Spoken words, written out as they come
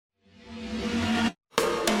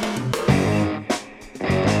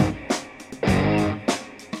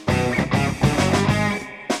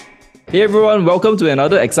Hey everyone, welcome to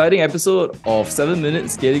another exciting episode of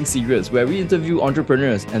 7-Minute Scaling Secrets, where we interview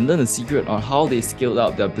entrepreneurs and learn a secret on how they scaled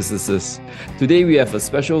up their businesses. Today we have a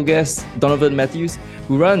special guest, Donovan Mathews,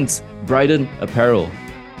 who runs Bryden Apparel,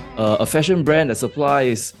 a fashion brand that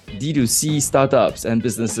supplies D2C startups and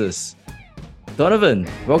businesses. Donovan,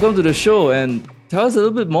 welcome to the show and tell us a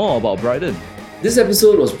little bit more about Bryden. This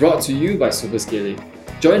episode was brought to you by Superscaling.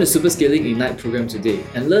 Join the Superscaling Ignite program today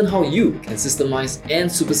and learn how you can systemize and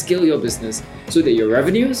superscale your business so that your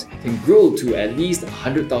revenues can grow to at least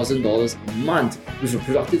 $100,000 a month with a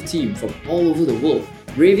productive team from all over the world,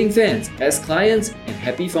 raving fans as clients and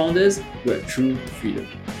happy founders who have true freedom.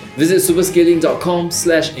 Visit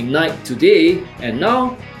superscaling.com/ignite today, and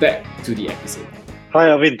now back to the episode. Hi,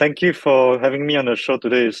 Arvin. Thank you for having me on the show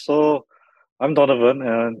today. So, I'm Donovan,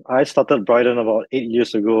 and I started Bryden about 8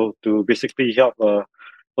 years ago to basically help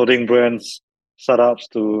clothing brands, startups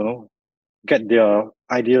to get their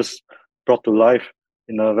ideas brought to life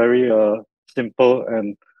in a very simple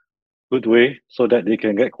and good way, so that they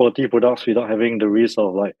can get quality products without having the risk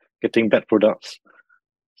of getting bad products.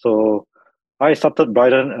 So, I started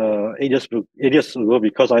Bryden 8 years ago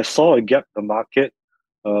because I saw a gap in the market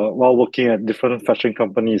while working at different fashion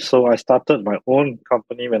companies. So I started my own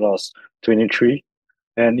company when I was 23,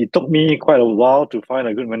 and it took me quite a while to find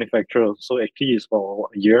a good manufacturer. So actually, it's for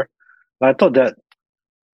a year. And I thought that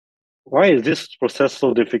why is this process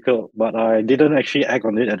so difficult? But I didn't actually act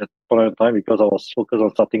on it at the point of time because I was focused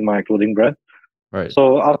on starting my clothing brand. Right.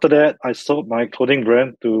 So after that, I sold my clothing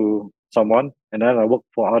brand to someone, and then I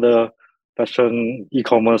worked for other fashion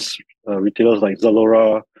e-commerce retailers like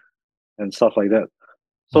Zalora and stuff like that.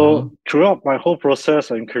 So throughout my whole process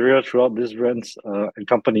and career throughout these brands and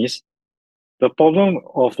companies, the problem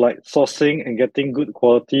of sourcing and getting good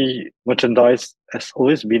quality merchandise has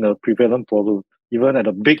always been a prevalent problem, even at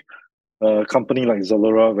a big company like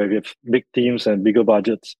Zalora, where we have big teams and bigger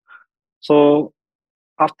budgets. So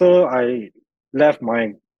after I left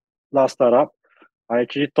my last startup, I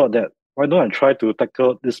actually thought that why don't I try to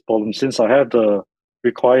tackle this problem, since I have the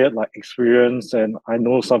required experience and I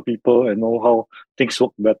know some people and know how things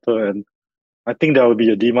work better, and I think there will be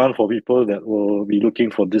a demand for people that will be looking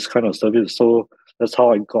for this kind of service. So that's how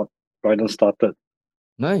I got Bryden started.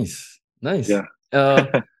 Nice. Yeah.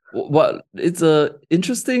 What it's a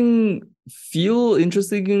interesting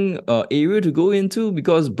area to go into,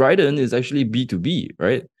 because Bryden is actually B2B,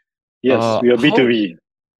 right? Yes, we are B2B.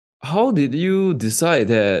 How did you decide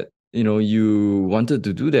that you wanted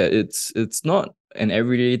to do that? It's not an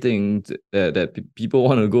everyday thing that people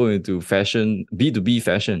want to go into fashion, B2B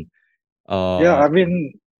fashion. Yeah, I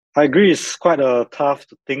mean, I agree. It's quite a tough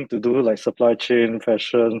thing to do, like supply chain,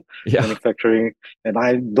 fashion, Yeah. manufacturing, and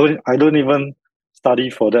I don't even study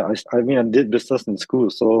for that. I mean, I did business in school,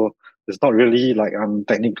 so it's not really like I'm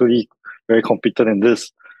technically very competent in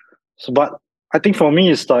this. So, but I think for me,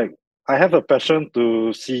 it's like I have a passion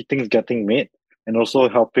to see things getting made and also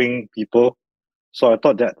helping people. So I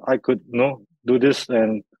thought that I could, do this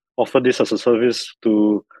and offer this as a service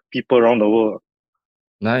to people around the world.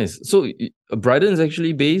 Nice. So Bryden is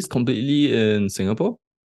actually based completely in Singapore?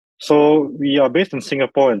 So we are based in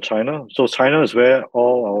Singapore and China. So China is where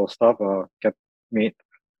all our stuff get made,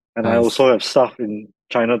 and I Nice. also have staff in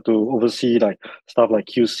China to oversee stuff like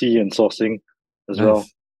QC and sourcing as well.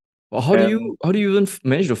 Nice. Well, how do And you even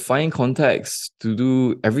manage to find contacts to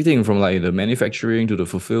do everything from the manufacturing to the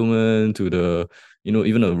fulfillment to the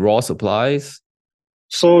even the raw supplies?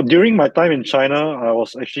 so during my time in China, I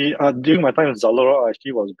was actually during my time in Zalora, I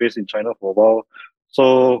actually was based in China for a while.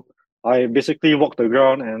 So I basically walked the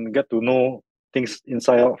ground and get to know things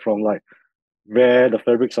inside out, from where the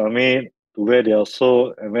fabrics are made to where they are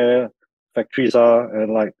sold and where factories are,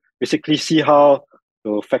 and basically see how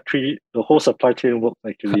the whole supply chain works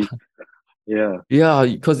actually. Yeah. Yeah,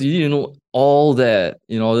 because you need to know all that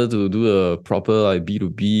in order to do a proper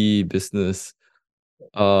B2B business.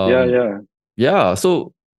 Yeah, Um, yeah. yeah.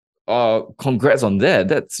 So, congrats on that.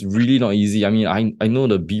 That's really not easy. I mean, I know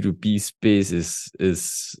the B2B space is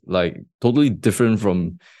totally different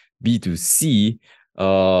from B2C.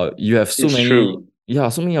 You have so It's many, true.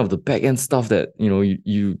 so many of the back end stuff that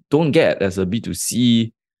you don't get as a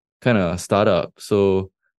B2C kind of startup.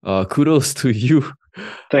 So, kudos to you.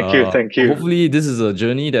 Thank you, thank you. Hopefully this is a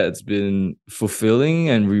journey that's been fulfilling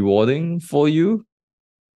and rewarding for you.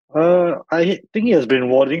 I think it has been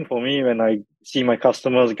rewarding for me when I see my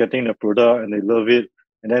customers getting the product and they love it,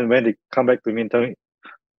 and then when they come back to me and tell me,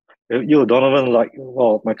 "Yo, Donovan,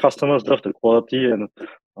 wow, my customers love the quality, and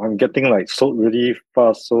I'm getting sold really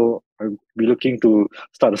fast. So I'll be looking to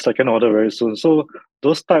start the second order very soon." So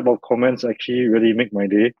those type of comments actually really make my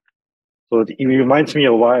day. So it reminds me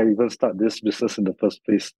of why I even start this business in the first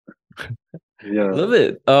place. Yeah. Love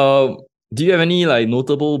it. Do you have any like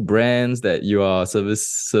notable brands that you are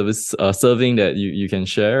serving that you can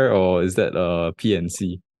share, or is that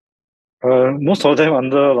PNC? Most of them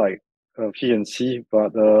under like PNC,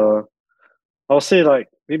 but I'll say like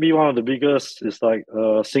maybe one of the biggest is like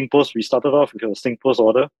SingPost. We started off with a SingPost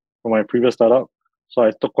order from my previous startup. So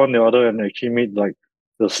I took on the order and actually made like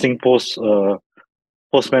the SingPost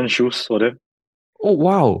postman shoes for them. Oh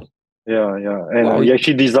wow, Yeah, yeah. And wow, we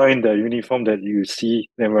actually designed the uniform that you see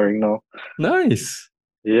them wearing now. nice.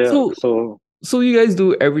 Yeah. So So so you guys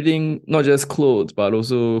do everything, not just clothes, but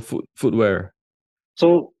also footwear.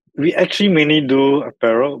 so we actually mainly do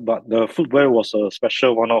apparel, but the footwear was a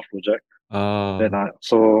special one-off project. Ah,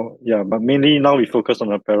 So yeah, but mainly now we focus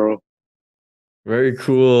on apparel. very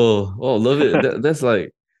cool. Oh, love it.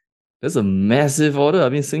 That's a massive order. I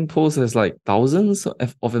mean, SingPost has like thousands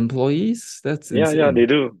of employees. That's Yeah, yeah, insane. they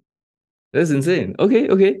do. That's insane. Okay,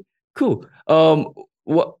 okay, cool.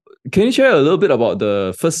 What can you share a little bit about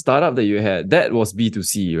the first startup that you had? That was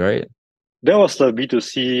B2C, right? That was the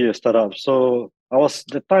B2C startup. So I was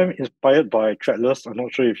the time inspired by Threadless. I'm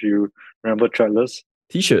not sure if you remember Threadless.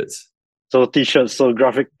 T-shirts, So t-shirts, so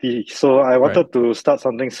graphic tee. So I right? wanted to start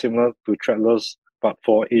something similar to Threadless, but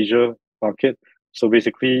for Asia market. So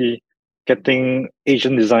basically getting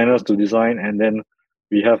Asian designers to design, and then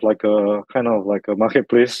we have like a kind of like a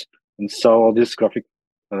marketplace and sell all these graphic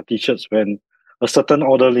t-shirts when a certain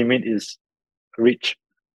order limit is reached,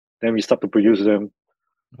 then we start to produce them.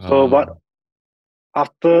 So Uh, but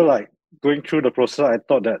after like going through the process, I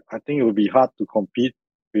thought that I think it would be hard to compete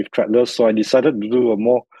with Threadless. So I decided to do a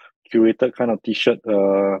more curated kind of t-shirt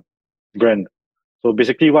brand. So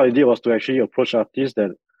basically what I did was to actually approach artists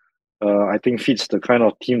that I think fits the kind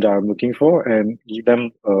of team that I'm looking for and give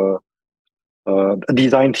them a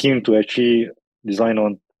design team to actually design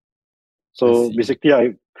on. I So see. basically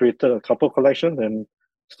I created a couple collections and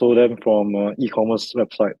sold them from e-commerce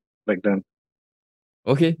website back then.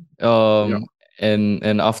 Okay. Yeah.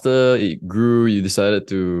 And after it grew, you decided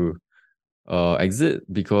to exit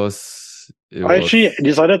because it I actually was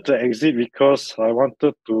decided to exit because I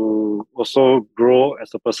wanted to also grow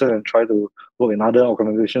as a person and try to work in other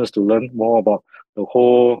organizations to learn more about the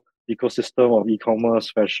whole ecosystem of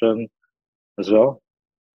e-commerce, fashion as well.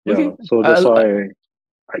 Yeah, okay. so that's why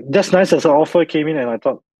that's nice as an offer came in, and I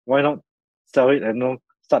thought, why not sell it and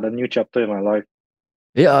start a new chapter in my life?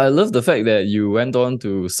 Yeah, I love the fact that you went on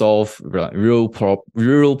to solve like real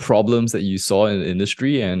problems that you saw in the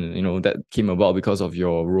industry, and that came about because of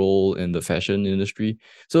your role in the fashion industry.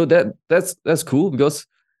 So that's cool because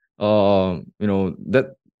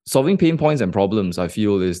that solving pain points and problems, I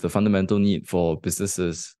feel, is the fundamental need for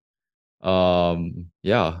businesses.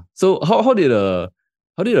 Yeah. So how did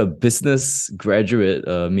a business graduate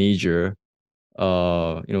major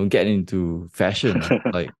get into fashion,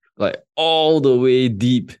 like all the way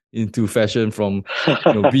deep into fashion, from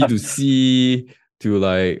B2C to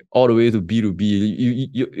like all the way to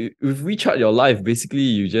B2B. If we chart your life, basically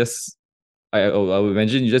you just I would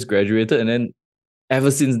imagine you just graduated, and then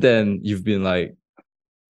ever since then you've been like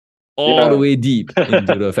all the Yeah. way deep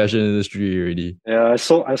into the fashion industry already. Yeah,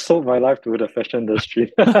 I sold my life to the fashion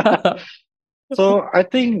industry. So I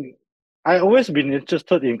think I always been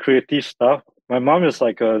interested in creative stuff. My mom is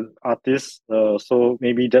like an artist, so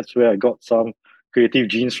maybe that's where I got some creative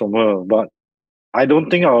genes from her. But I don't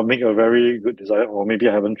think I'll make a very good designer, or maybe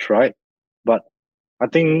I haven't tried. But I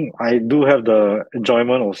think I do have the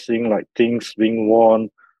enjoyment of seeing like things being worn,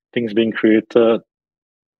 things being created,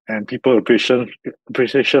 and people appreciation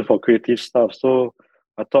for creative stuff. So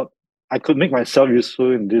I thought I could make myself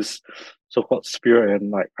useful in this so-called sphere,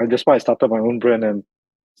 and like that's why I started my own brand and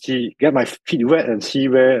get my feet wet and see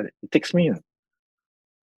where it takes me.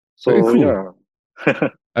 Very So cool. yeah,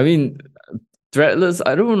 I mean, Threadless,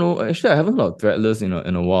 I don't know. Actually, I haven't heard of Threadless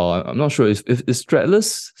in a while. I'm not sure. If is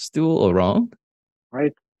Threadless still around?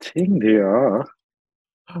 I think they are.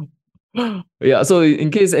 Yeah, so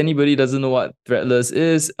in case anybody doesn't know what Threadless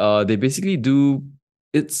is, they basically do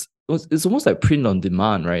it's almost like print on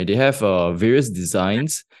demand, right? They have various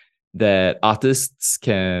designs that artists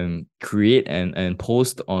can create and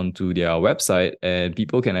post onto their website, and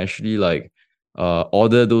people can actually like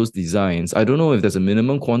order those designs. I don't know if there's a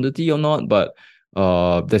minimum quantity or not, but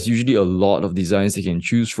there's usually a lot of designs they can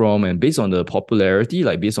choose from, and based on the popularity,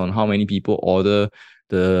 like based on how many people order,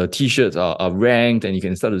 the t-shirts are ranked, and you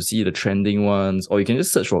can start to see the trending ones, or you can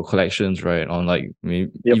just search for collections, right, on like maybe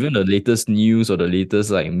Yep. even the latest news or the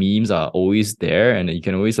latest like memes are always there, and you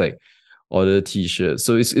can always like order t-shirts.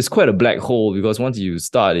 So it's quite a black hole because once you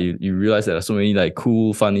start, you realize that there are so many like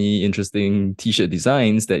cool, funny, interesting t-shirt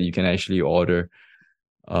designs that you can actually order.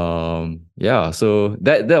 Yeah, so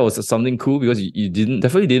that was something cool because you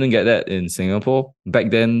definitely didn't get that in Singapore. Back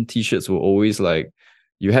then, t-shirts were always like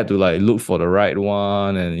you had to like look for the right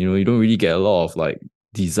one, and you don't really get a lot of like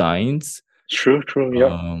designs. True,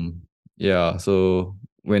 yeah. Yeah, so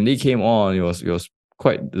when they came on, it was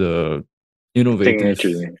quite the Thing innovative,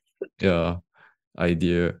 actually. yeah,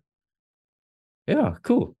 idea. Yeah,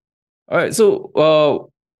 cool. All right, so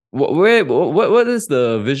what is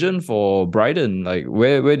the vision for Brighton? Like,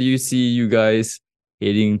 where do you see you guys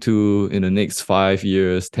heading to in the next 5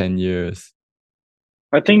 years, 10 years?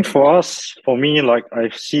 I think for me, like I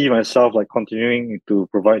see myself like continuing to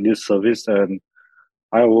provide this service, and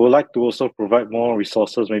I would like to also provide more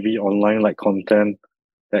resources, maybe online like content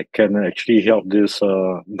that can actually help these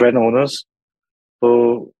brand owners.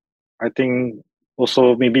 So I think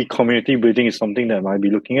also maybe community building is something that I might be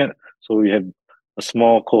looking at. So we have a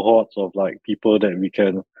small cohort of like people that we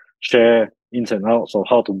can share ins and outs of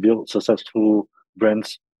how to build successful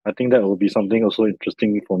brands. I think that will be something also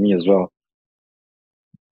interesting for me as well.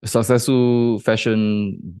 Successful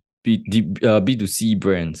fashion B2C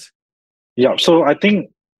brands. Yeah. So I think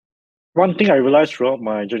one thing I realized throughout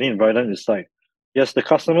my journey in Brighton is like, yes, the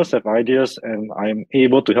customers have ideas and I'm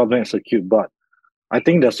able to help them execute, but I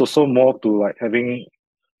think there's also more to like having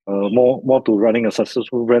more to running a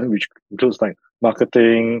successful brand, which includes like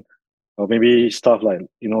marketing or maybe stuff like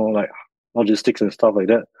like logistics and stuff like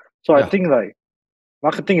that. So I Yeah, think like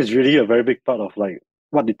marketing is really a very big part of like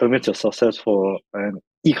what determines your success for an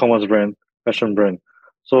e-commerce brand, fashion brand.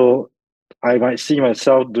 So I might see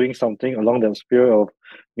myself doing something along that sphere of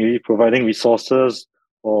maybe providing resources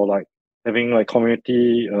or like having like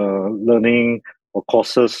community learning or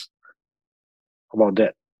courses about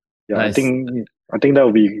that. Yeah, nice. I think that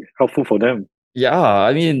would be helpful for them. Yeah,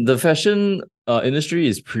 I mean the fashion industry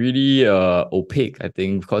is pretty opaque, I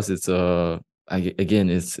think, because again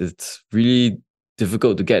it's really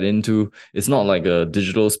difficult to get into. It's not like a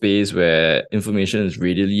digital space where information is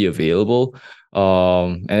readily available.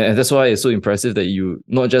 And that's why it's so impressive that you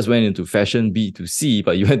not just went into fashion B2C,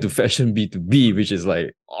 but you went to fashion B2B, which is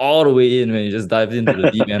like all the way in when you just dived into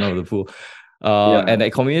the deep end of the pool. Yeah, And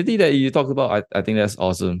that community that you talked about, I think that's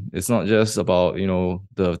awesome. It's not just about,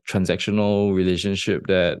 the transactional relationship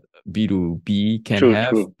that B2B can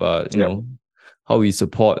have, true. but, Yeah, how we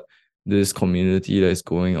support this community that is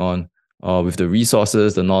going on with the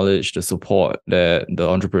resources, the knowledge, the support that the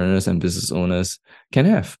entrepreneurs and business owners can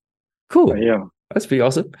have. Cool. yeah. That's pretty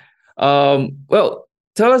awesome. Well,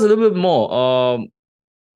 tell us a little bit more.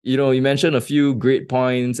 You mentioned a few great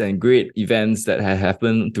points and great events that have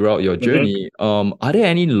happened throughout your Mm-hmm. journey. Are there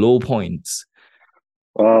any low points?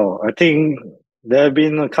 Wow, I think there have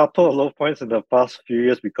been a couple of low points in the past few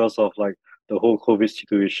years because of like the whole COVID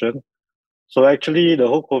situation. So actually, the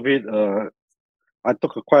whole COVID, I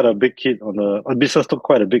took quite a big hit on the our business took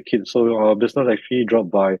quite a big hit. So our business actually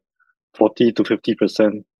dropped by 40 to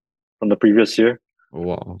 50% from the previous year.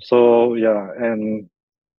 Wow. So yeah, and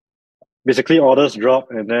basically orders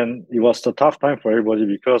dropped, and then it was a tough time for everybody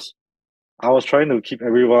because I was trying to keep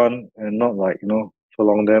everyone and not like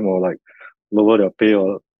prolong them or like lower their pay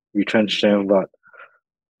or retrench them, but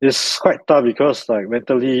it's quite tough because like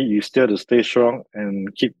mentally you still have to stay strong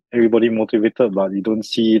and keep everybody motivated, but you don't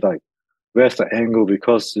see like where's the angle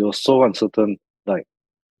because you're so uncertain. Like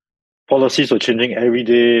policies were changing every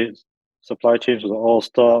day, supply chains were all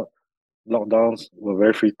stopped, lockdowns were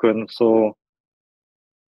very frequent. So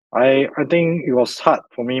I think it was hard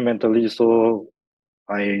for me mentally. So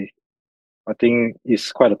I I think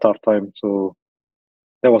it's quite a tough time. So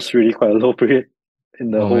that was really quite a low period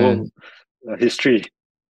in the Oh whole man. history.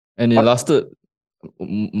 And it But lasted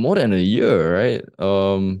more than a year, right?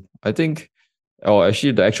 I think, or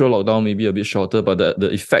actually the actual lockdown may be a bit shorter, but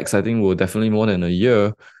the effects I think were definitely more than a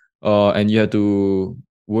year. And you had to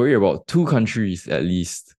worry about two countries at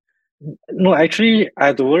least. no, actually, I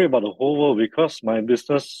had to worry about the whole world because my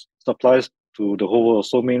business supplies to the whole world.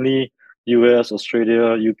 So mainly US,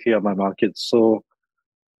 Australia, UK are my markets. So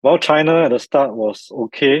while China at the start was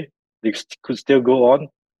okay, they could still go on.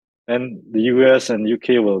 And the US and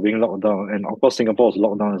UK were being locked down. And of course, Singapore was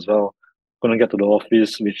locked down as well. Couldn't get to the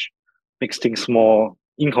office, which makes things more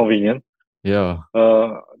inconvenient. Yeah.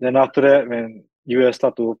 Then after that, when US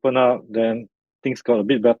started to open up, then things got a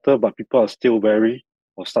bit better, but people are still wary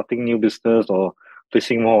of starting new business or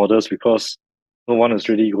placing more orders because no one is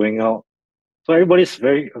really going out. So everybody's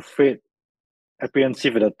very afraid,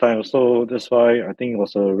 apprehensive at the time. So that's why I think it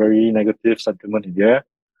was a very negative sentiment in the air.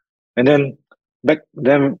 And then back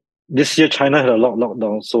then, this year China had a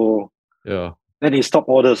lockdown, so Yeah. then it stopped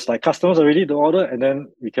orders. Like customers are ready to order, and then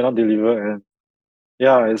we cannot deliver, and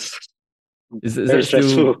yeah, it's Is very that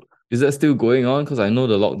still stressful. going on? Because I know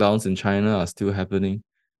the lockdowns in China are still happening.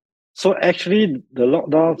 So actually, the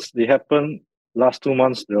lockdowns they happened last 2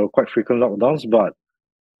 months. There were quite frequent lockdowns, but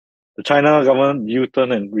the China government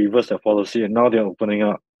U-turn and reversed their policy, and now they're opening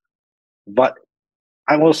up. But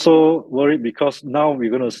I'm also worried because now we're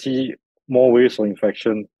going to see more waves of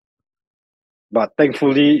infection. But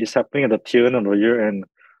thankfully, it's happening at the tail end of the year, and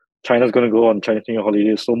China's going to go on Chinese New Year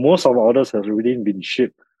holidays. So most of our orders have already been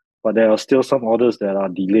shipped, but there are still some orders that are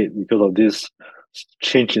delayed because of this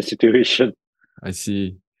change in situation. I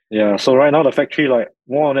see. Yeah, so right now the factory, like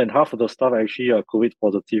more than half of the staff actually are COVID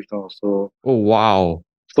positive now. So Oh wow.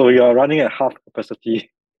 so we are running at half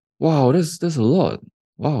capacity. Wow, that's a lot.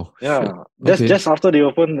 Wow, shit. Yeah, that's Okay. just after they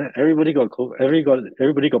opened, everybody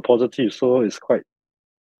got positive. So it's quite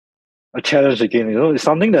a challenge again. You know, it's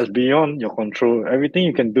something that's beyond your control. Everything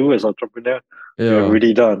you can do as an entrepreneur, you have Yeah.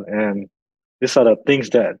 already done, and these are the things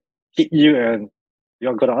that hit you, and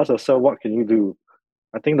you're gonna ask yourself, what can you do?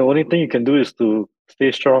 I think the only thing you can do is to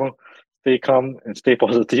stay strong, stay calm, and stay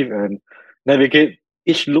positive, and navigate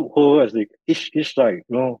each loophole as they each like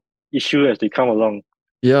issue as they come along.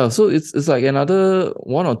 Yeah, so it's like another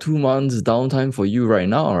 1 or 2 months downtime for you right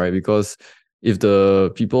now, right? Because if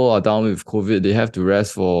the people are down with COVID, they have to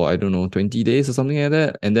rest for, I don't know, 20 days or something like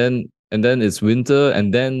that. And then it's winter,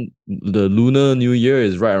 and then the Lunar New Year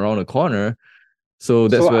is right around the corner. So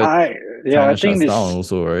that's So where I China think shuts down this,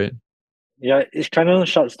 also, right? yeah, it kind of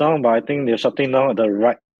shuts down, but I think they're shutting down at the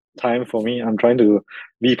right time for me. I'm trying to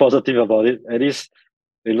be positive about it. At least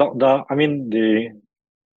they locked down. I mean, they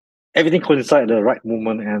everything coincide at the right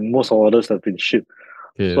moment, and most orders have been shipped.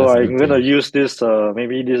 Okay, So that's a I'm good gonna thing. use this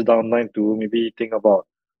maybe this downtime to maybe think about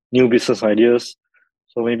new business ideas.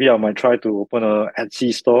 So maybe I might try to open a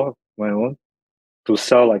Etsy store my own to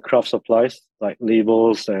sell like craft supplies like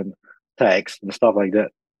labels and tags and stuff like that,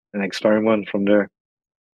 and experiment from there.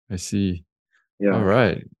 I see. All Yeah,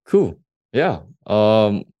 right, cool. Yeah.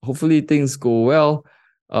 Hopefully things go well.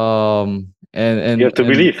 And you and have to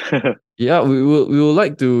and believe. yeah, we would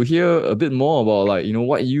like to hear a bit more about, like,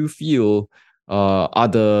 what you feel are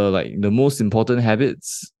the, like, the most important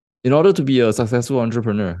habits in order to be a successful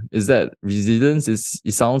entrepreneur. Is that resilience?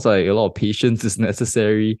 It sounds like a lot of patience is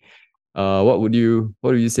necessary. What would you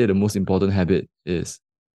say the most important habit is?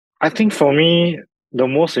 I think for me, the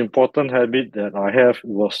most important habit that I have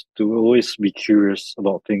was to always be curious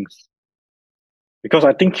about things because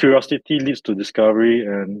I think curiosity leads to discovery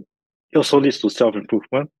and it also leads to self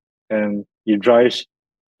improvement and it drives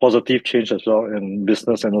positive change as well in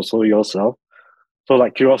business and also yourself. So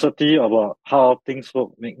like curiosity about how things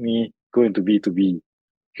work make me go into B2B.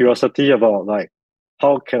 Curiosity about like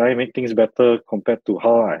how can I make things better compared to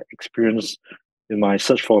how I experienced in my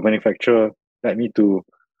search for a manufacturer led me to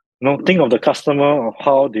think of the customer of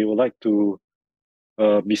how they would like to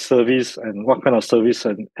be serviced and what kind of service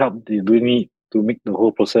and help they do need to make the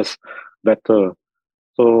whole process better.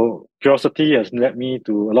 So curiosity has led me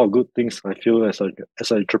to a lot of good things I feel as an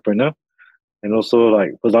entrepreneur. And also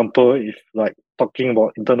like for example, if like talking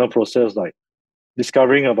about internal process, like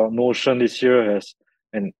discovering about Notion this year has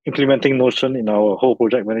and implementing Notion in our whole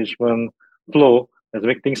project management flow has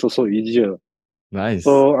made things also easier. Nice.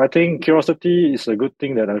 So I think curiosity is a good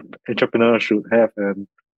thing that an entrepreneur should have and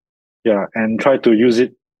yeah, and try to use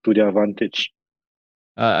it to their advantage.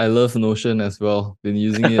 I love Notion as well. Been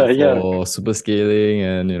using it Yeah, for super scaling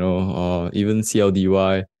and, even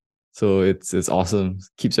CLDY. So it's awesome.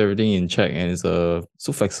 Keeps everything in check, and it's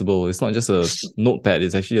so flexible. It's not just a notepad,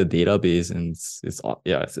 it's actually a database, and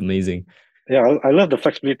yeah, it's amazing. yeah, I love the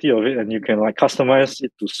flexibility of it, and you can like customize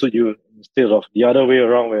it to suit you instead of the other way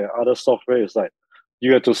around where other software is like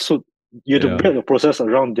you have to suit you have to Yeah. build the process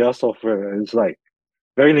around their software. It's like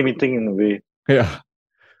very limiting in a way. Yeah.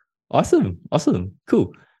 Awesome. Awesome.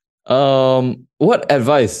 Cool. What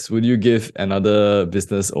advice would you give another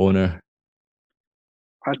business owner?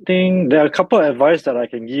 I think there are a couple of advice that I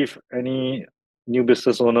can give any new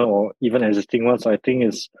business owner or even existing ones. I think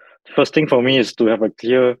is first thing for me is to have a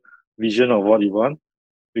clear vision of what you want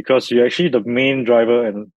because you're actually the main driver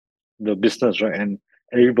and the business, right? And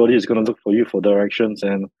everybody is going to look for you for directions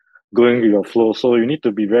and going with your flow. So you need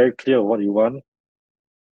to be very clear of what you want.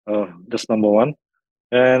 That's number one.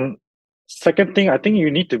 And second thing, I think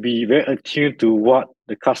you need to be very attuned to what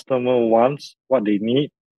the customer wants, what they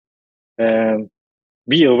need, and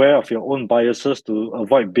be aware of your own biases to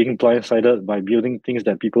avoid being blindsided by building things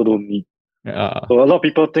that people don't need. Yeah. So a lot of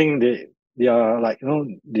people think they are like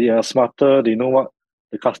they are smarter, they know what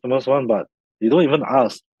the customers want, but They don't even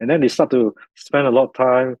ask. And then they start to spend a lot of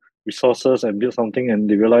time, resources, and build something, and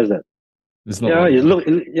they realize that, It's not what they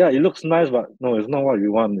want. it looks nice, but no, it's not what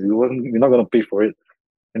you want. You're not gonna pay for it.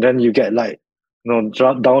 And then you get like,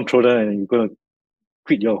 downtrodden, and you're gonna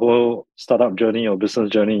quit your whole startup journey or business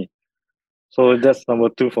journey. So that's number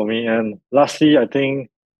two for me. And lastly, I think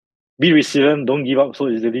be resilient, don't give up so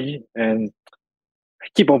easily, and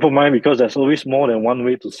keep open mind, because there's always more than one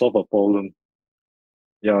way to solve a problem.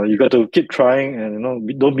 Yeah, you got to keep trying,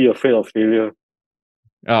 and don't be afraid of failure.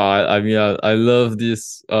 I mean, I love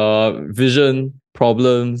this vision,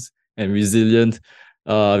 problems, and resilience.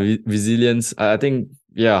 I think,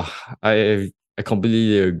 yeah, I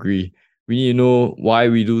completely agree. We need to know why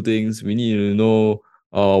we do things. We need to know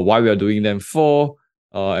why we are doing them for,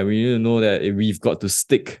 and we need to know that we've got to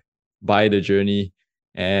stick by the journey,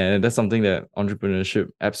 and that's something that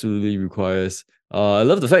entrepreneurship absolutely requires. I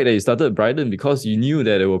love the fact that you started Bryden because you knew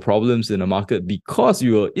that there were problems in the market because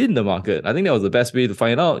you were in the market. I think that was the best way to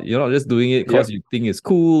find out. You're not just doing it because you think it's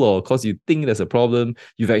cool or because you think there's a problem.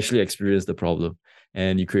 You've actually experienced the problem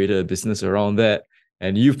and you created a business around that.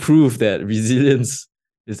 And you proved that resilience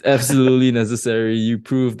is absolutely necessary. You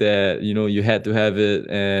proved that, you had to have it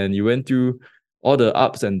and you went through all the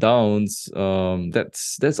ups and downs.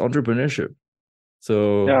 That's entrepreneurship.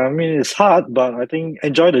 So yeah, I mean, it's hard, but I think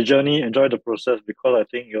enjoy the journey, enjoy the process, because I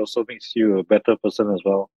think it also makes you a better person as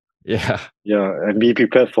well. yeah, And be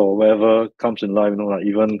prepared for whatever comes in life, like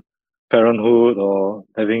even parenthood or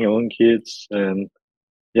having your own kids, and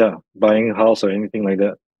buying a house or anything like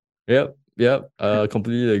that. Yep.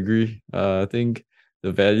 Completely agree. I think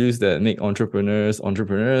the values that make entrepreneurs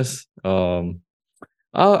are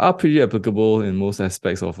pretty applicable in most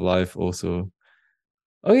aspects of life also.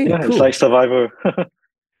 Okay, Yeah, cool. it's like Survivor.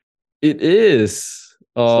 It is.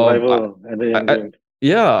 Survival at the end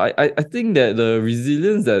game. I think that the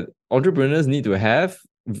resilience that entrepreneurs need to have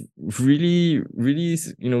really, really,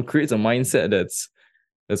 creates a mindset that's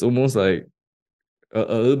almost like a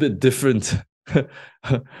little bit different.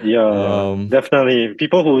 Definitely.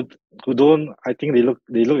 People who don't, I think they look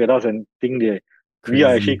at us and think we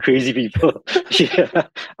are actually crazy people. Yeah,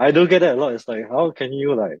 I don't get that a lot. It's like, how can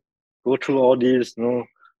you like go through all this, go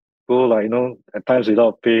like at times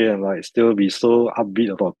without pay, and like still be so upbeat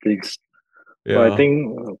about things. So I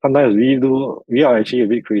think sometimes we are actually a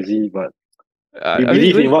bit crazy, but we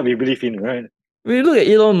believe in what we believe in, right? When you look at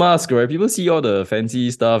Elon Musk, right, people see all the fancy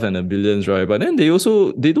stuff and the billions, right? But then they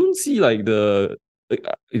don't see like it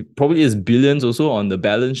probably is billions also on the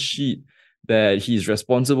balance sheet that he's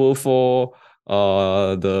responsible for,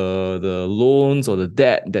 the loans or the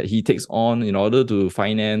debt that he takes on in order to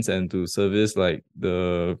finance and to service like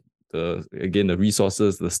the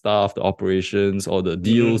resources, the staff, the operations, or the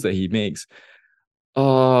deals that he makes.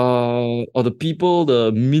 Or the people,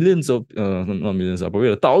 the millions of not millions,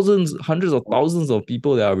 probably the thousands, hundreds of thousands of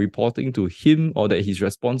people that are reporting to him or that he's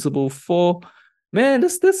responsible for. Man,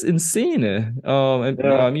 that's insane.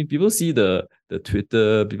 I mean, people see the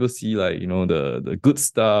Twitter, people see like the good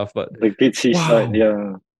stuff, but the glitzy side,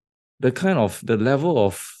 the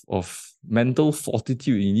level of mental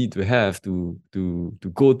fortitude you need to have to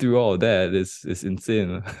go through all of that is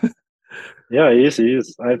insane. Yeah, it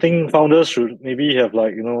is. I think founders should maybe have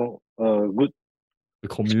like a good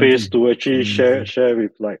space to actually share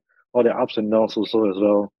with like all the ups and downs also as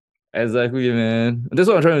well. Exactly, man. That's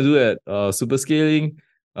what I'm trying to do at Super Scaling.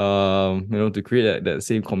 To create that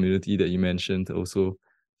same community that you mentioned also.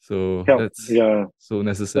 So that's so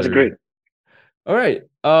necessary. That's great. All right.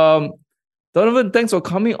 Donovan, thanks for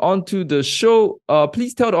coming on to the show.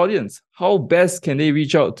 Please tell the audience how best can they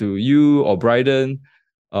reach out to you or Bryden.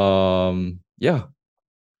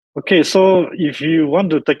 Okay, so if you want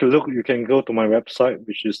to take a look, you can go to my website,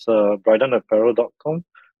 which is brydenapparel.com,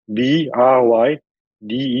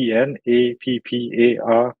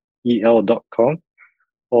 BRYDENAPPAREL.com.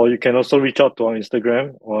 Or you can also reach out to our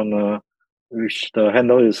Instagram on which the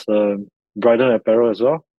handle is Bryden Apparel as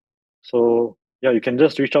well. So you can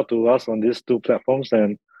just reach out to us on these two platforms,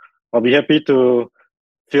 and I'll be happy to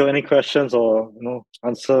field any questions or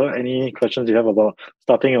answer any questions you have about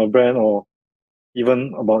starting your brand or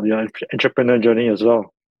even about your entrepreneur journey as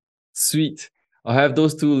well. Sweet. I'll have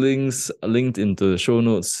those two links linked into the show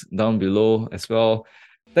notes down below as well.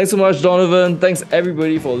 Thanks so much, Donovan. Thanks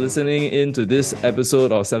everybody for listening in to this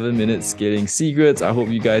episode of 7 Minutes Scaling Secrets. I hope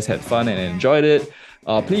you guys had fun and enjoyed it.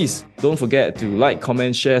 Please don't forget to like,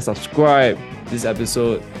 comment, share, subscribe this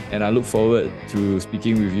episode, and I look forward to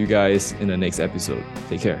speaking with you guys in the next episode.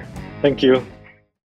 Take care. Thank you.